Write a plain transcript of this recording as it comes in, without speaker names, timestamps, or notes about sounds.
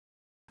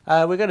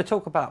We're going to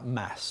talk about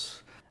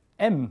mass.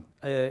 M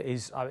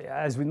is,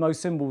 as with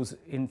most symbols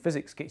in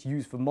physics, gets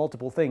used for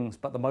multiple things,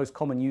 but the most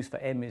common use for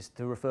M is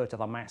to refer to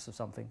the mass of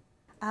something.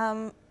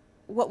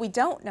 What we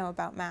don't know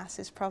about mass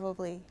is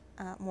probably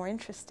more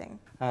interesting.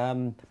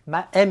 M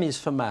is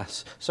for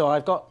mass. So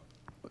I've got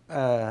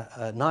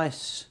a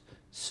nice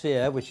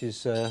sphere, which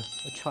is a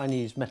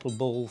Chinese metal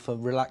ball for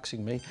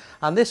relaxing me,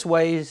 and this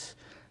weighs,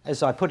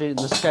 as I put it in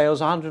the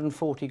scales,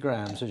 140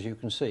 grams, as you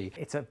can see.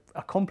 It's a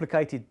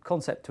complicated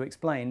concept to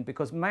explain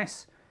because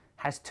mass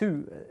has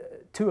two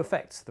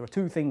effects. There are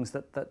two things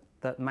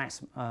that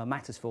mass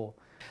matters for.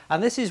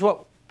 And this is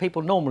what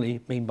people normally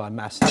mean by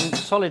mass, having a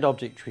solid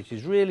object which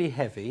is really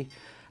heavy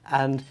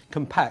and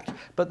compact.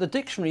 But the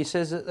dictionary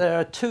says that there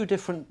are two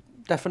different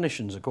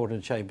definitions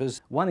according to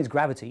Chambers. One is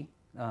gravity.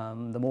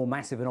 The more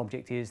massive an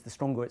object is, the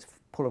stronger its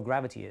pull of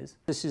gravity is.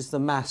 This is the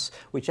mass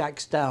which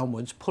acts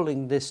downwards,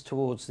 pulling this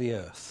towards the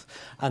Earth.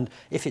 And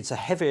if it's a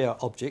heavier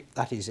object,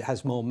 that is, it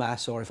has more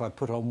mass, or if I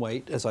put on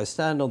weight, as I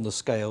stand on the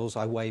scales,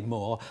 I weigh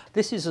more.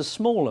 This is a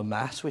smaller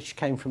mass, which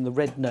came from the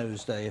Red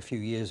Nose Day a few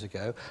years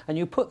ago, and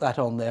you put that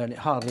on there and it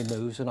hardly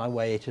moves, and I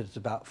weigh it at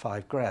about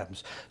 5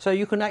 grams. So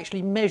you can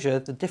actually measure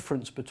the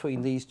difference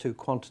between these two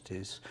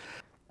quantities.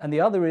 And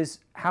the other is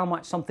how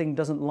much something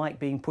doesn't like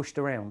being pushed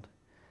around.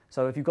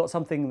 So if you've got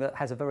something that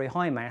has a very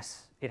high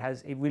mass, it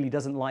really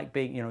doesn't like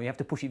being, you have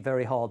to push it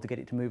very hard to get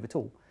it to move at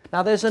all.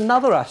 Now there's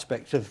another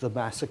aspect of the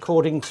mass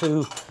according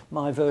to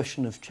my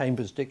version of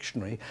Chambers'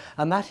 dictionary,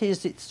 and that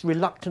is its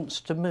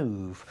reluctance to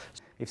move.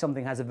 If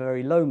something has a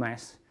very low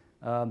mass,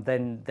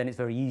 then it's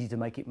very easy to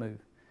make it move.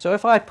 So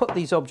if I put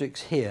these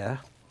objects here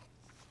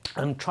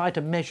and try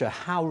to measure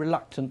how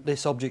reluctant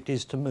this object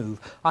is to move,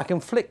 I can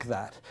flick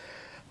that,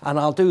 and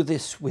I'll do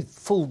this with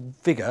full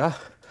vigour,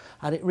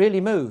 and it really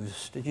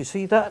moves. Did you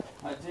see that?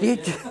 I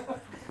did.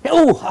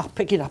 Oh, I'll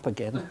pick it up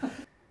again.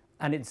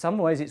 And in some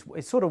ways,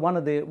 it's sort of one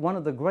of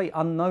the great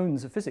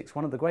unknowns of physics,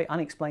 one of the great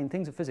unexplained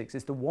things of physics,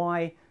 is to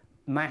why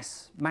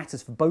mass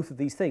matters for both of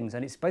these things.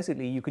 And it's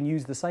basically, you can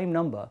use the same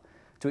number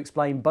to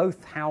explain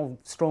both how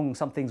strong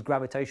something's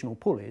gravitational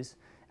pull is,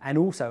 and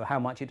also how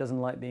much it doesn't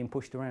like being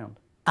pushed around.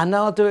 And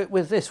now I'll do it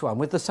with this one,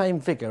 with the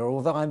same vigour,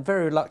 although I'm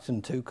very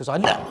reluctant to, because I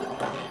know.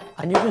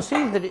 And you can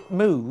see that it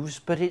moves,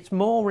 but it's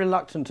more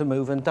reluctant to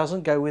move and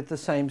doesn't go with the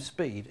same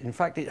speed. In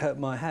fact, it hurt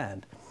my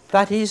hand.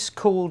 That is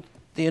called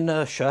the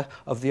inertia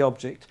of the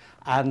object,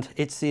 and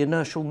it's the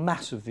inertial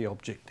mass of the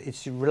object.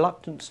 It's the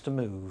reluctance to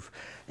move.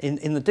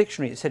 In the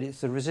dictionary it said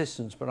it's the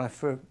resistance, but I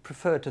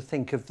prefer to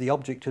think of the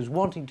object as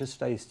wanting to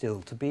stay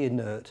still, to be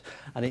inert,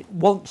 and it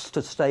wants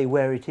to stay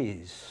where it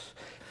is.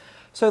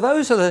 So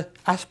those are the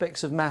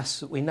aspects of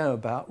mass that we know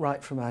about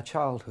right from our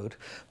childhood,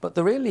 but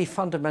the really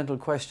fundamental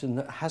question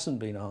that hasn't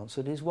been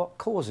answered is what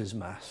causes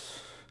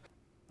mass?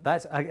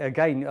 That's,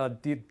 again,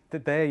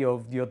 there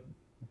you're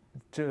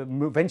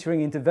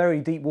venturing into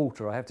very deep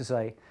water, I have to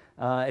say.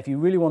 If you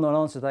really want an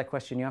answer to that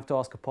question, you have to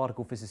ask a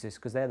particle physicist,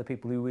 because they're the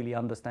people who really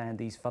understand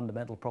these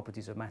fundamental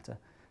properties of matter.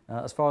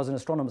 As far as an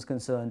astronomer is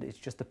concerned, it's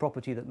just a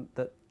property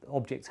that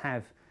objects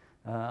have,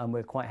 and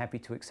we're quite happy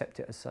to accept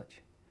it as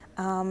such.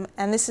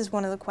 And this is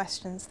one of the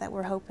questions that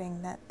we're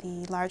hoping that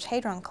the Large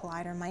Hadron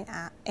Collider might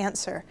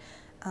answer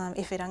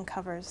if it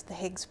uncovers the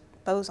Higgs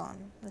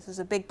boson. This is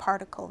a big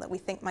particle that we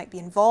think might be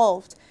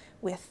involved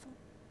with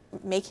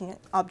making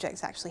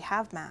objects actually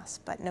have mass,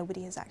 but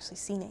nobody has actually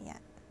seen it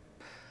yet.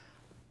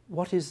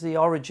 What is the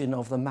origin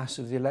of the mass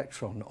of the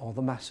electron, or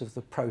the mass of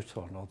the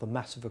proton, or the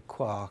mass of a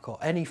quark, or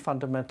any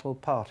fundamental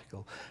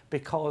particle?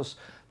 Because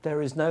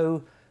there is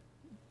no...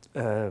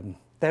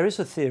 there is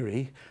a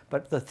theory,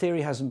 but the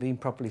theory hasn't been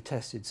properly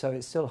tested, so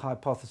it's still a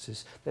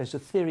hypothesis. There's a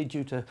theory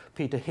due to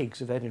Peter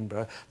Higgs of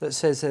Edinburgh that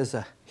says there's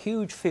a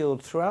huge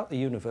field throughout the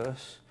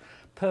universe,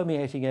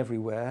 permeating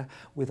everywhere,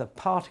 with a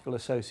particle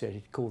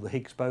associated called the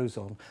Higgs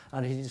boson,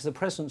 and it is the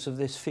presence of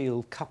this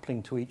field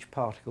coupling to each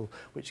particle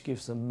which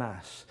gives them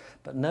mass.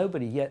 But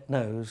nobody yet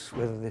knows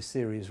whether this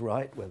theory is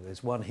right, whether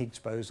there's one Higgs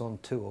boson,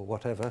 two, or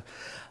whatever,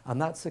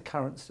 and that's the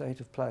current state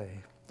of play.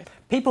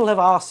 People have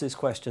asked this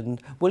question.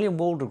 William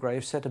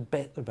Waldegrave set a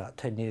bet about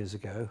 10 years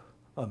ago,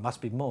 well, it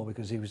must be more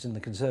because he was in the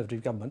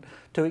Conservative government,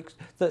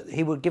 that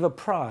he would give a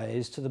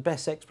prize to the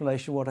best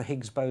explanation of what a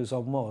Higgs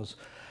boson was.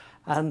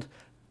 And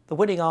the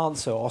winning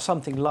answer, or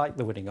something like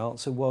the winning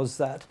answer, was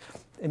that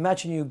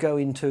imagine you go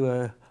into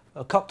a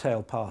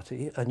cocktail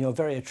party and you're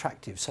very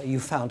attractive, so you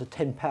found a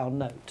 £10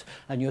 note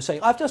and you're saying,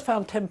 I've just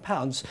found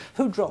 £10,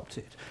 who dropped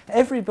it?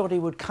 Everybody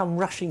would come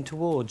rushing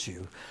towards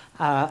you,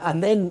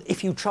 and then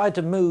if you tried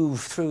to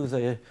move through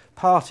the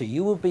party,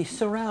 you would be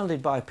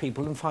surrounded by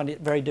people and find it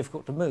very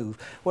difficult to move.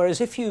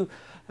 Whereas if you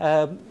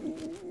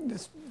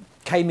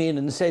came in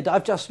and said,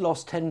 I've just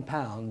lost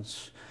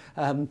 £10,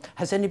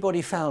 has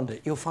anybody found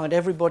it? You'll find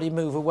everybody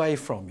move away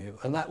from you,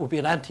 and that would be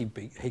an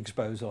anti-Higgs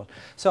boson.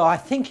 So I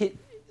think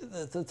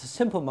the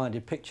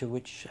simple-minded picture,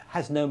 which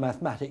has no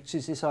mathematics,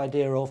 is this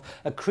idea of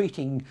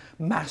accreting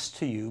mass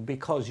to you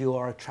because you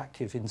are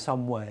attractive in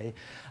some way,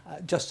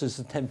 just as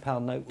the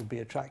 £10 note would be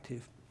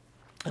attractive.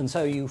 And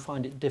so you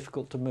find it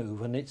difficult to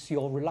move, and it's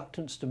your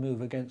reluctance to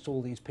move against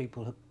all these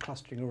people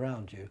clustering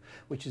around you,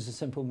 which is a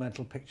simple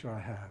mental picture I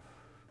have.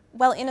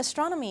 Well, in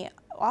astronomy,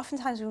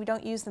 oftentimes we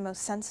don't use the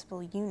most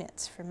sensible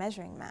units for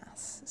measuring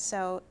mass.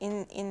 So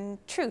in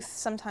truth,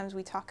 sometimes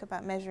we talk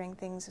about measuring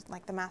things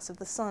like the mass of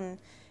the sun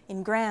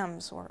in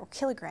grams or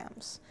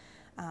kilograms,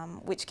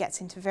 which gets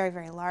into very,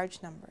 very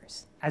large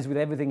numbers. As with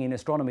everything in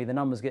astronomy, the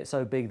numbers get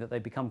so big that they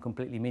become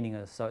completely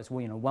meaningless. So it's,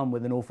 you know, one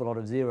with an awful lot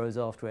of zeros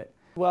after it.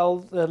 Well,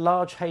 the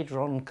Large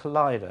Hadron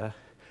Collider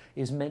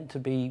is meant to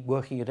be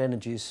working at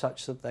energies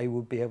such that they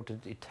would be able to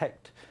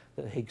detect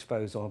the Higgs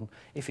boson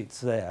if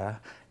it's there.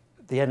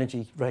 The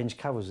energy range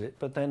covers it,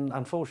 but then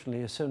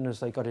unfortunately as soon as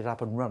they got it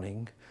up and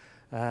running,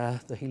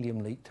 the helium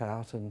leaked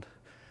out and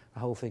the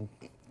whole thing,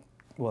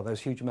 well,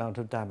 there's a huge amount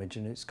of damage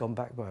and it's gone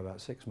back by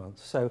about 6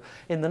 months. So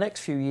in the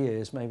next few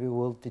years maybe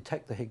we'll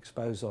detect the Higgs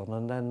boson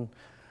and then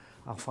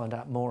I'll find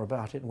out more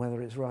about it and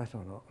whether it's right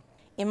or not.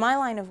 In my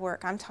line of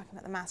work, I'm talking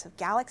about the mass of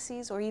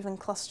galaxies or even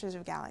clusters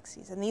of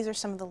galaxies, and these are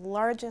some of the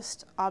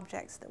largest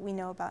objects that we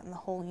know about in the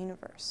whole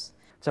universe.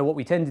 So what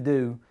we tend to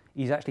do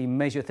is actually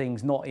measure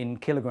things not in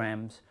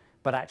kilograms,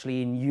 but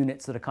actually in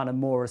units that are kind of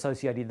more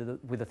associated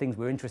with the things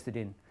we're interested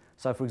in.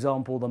 So for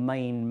example, the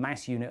main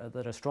mass unit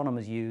that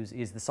astronomers use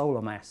is the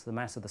solar mass, the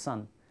mass of the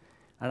sun.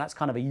 And that's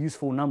kind of a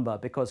useful number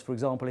because, for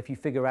example, if you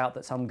figure out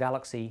that some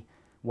galaxy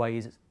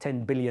weighs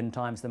 10 billion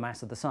times the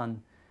mass of the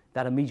sun,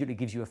 that immediately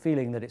gives you a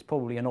feeling that it's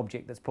probably an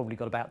object that's probably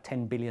got about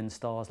 10 billion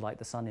stars like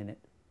the sun in it.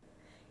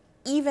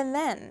 Even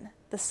then,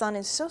 the sun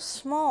is so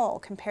small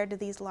compared to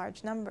these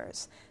large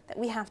numbers that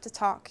we have to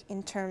talk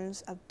in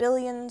terms of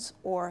billions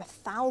or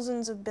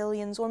thousands of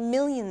billions or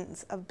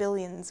millions of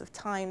billions of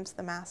times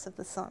the mass of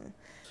the sun.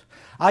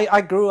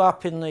 I grew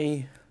up in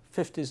the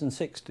 50s and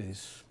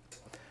 60s,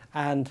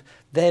 and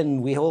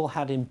then we all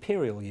had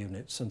imperial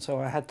units, and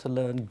so I had to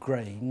learn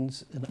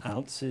grains and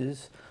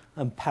ounces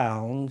and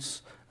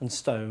pounds and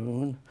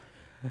stone.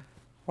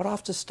 What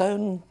after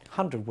stone?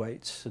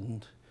 hundredweights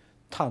and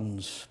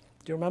tons.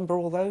 Do you remember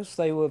all those?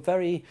 They were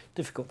very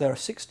difficult. There are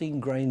 16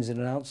 grains in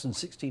an ounce and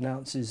 16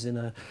 ounces in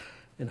a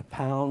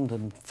pound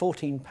and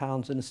 14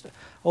 pounds in a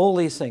all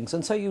these things.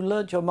 And so you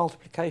learned your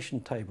multiplication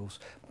tables.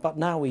 But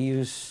now we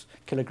use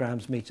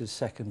kilograms, meters,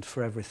 second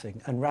for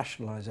everything and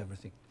rationalise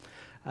everything.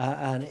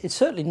 And it's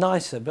certainly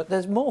nicer, but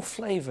there's more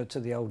flavour to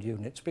the old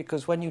units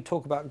because when you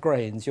talk about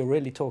grains, you're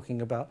really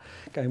talking about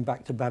going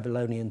back to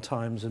Babylonian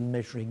times and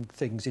measuring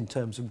things in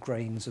terms of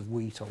grains of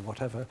wheat or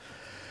whatever.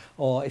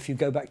 Or if you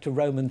go back to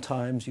Roman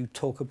times, you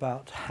talk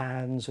about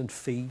hands and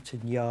feet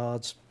and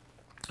yards.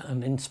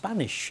 And in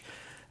Spanish,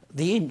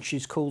 the inch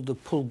is called the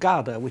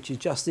pulgada, which is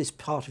just this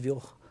part of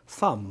your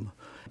thumb.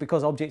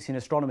 Because objects in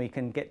astronomy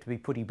can get to be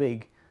pretty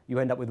big, you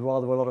end up with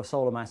rather a lot of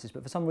solar masses,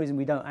 but for some reason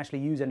we don't actually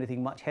use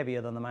anything much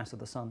heavier than the mass of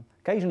the sun.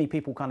 Occasionally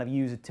people kind of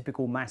use a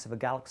typical mass of a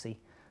galaxy,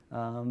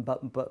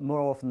 but more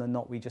often than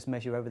not we just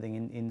measure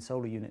everything in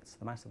solar units,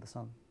 the mass of the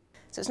sun.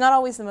 So it's not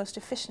always the most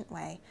efficient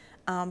way,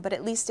 but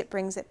at least it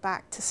brings it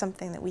back to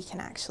something that we can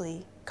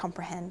actually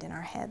comprehend in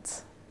our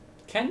heads.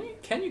 Can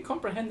you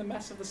comprehend the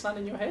mass of the sun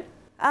in your head?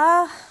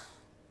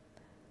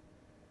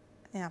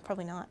 Yeah,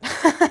 probably not.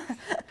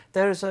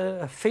 There's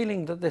a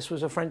feeling that this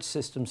was a French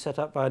system set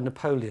up by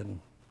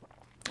Napoleon,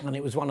 and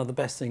it was one of the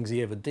best things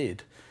he ever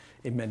did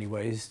in many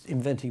ways,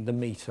 inventing the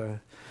meter,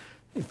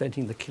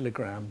 inventing the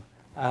kilogram.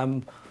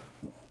 And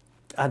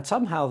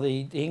somehow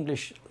the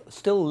English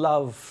still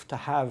love to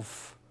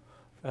have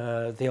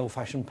the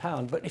old-fashioned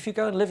pound, but if you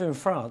go and live in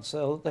France,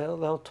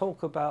 they'll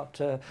talk about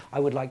I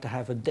would like to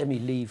have a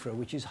demi-livre,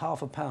 which is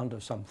half a pound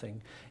of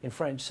something in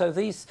French. So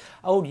these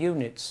old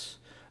units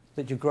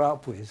that you grow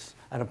up with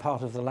and are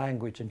part of the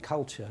language and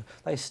culture,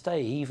 they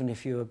stay even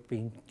if you have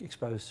been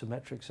exposed to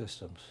metric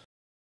systems.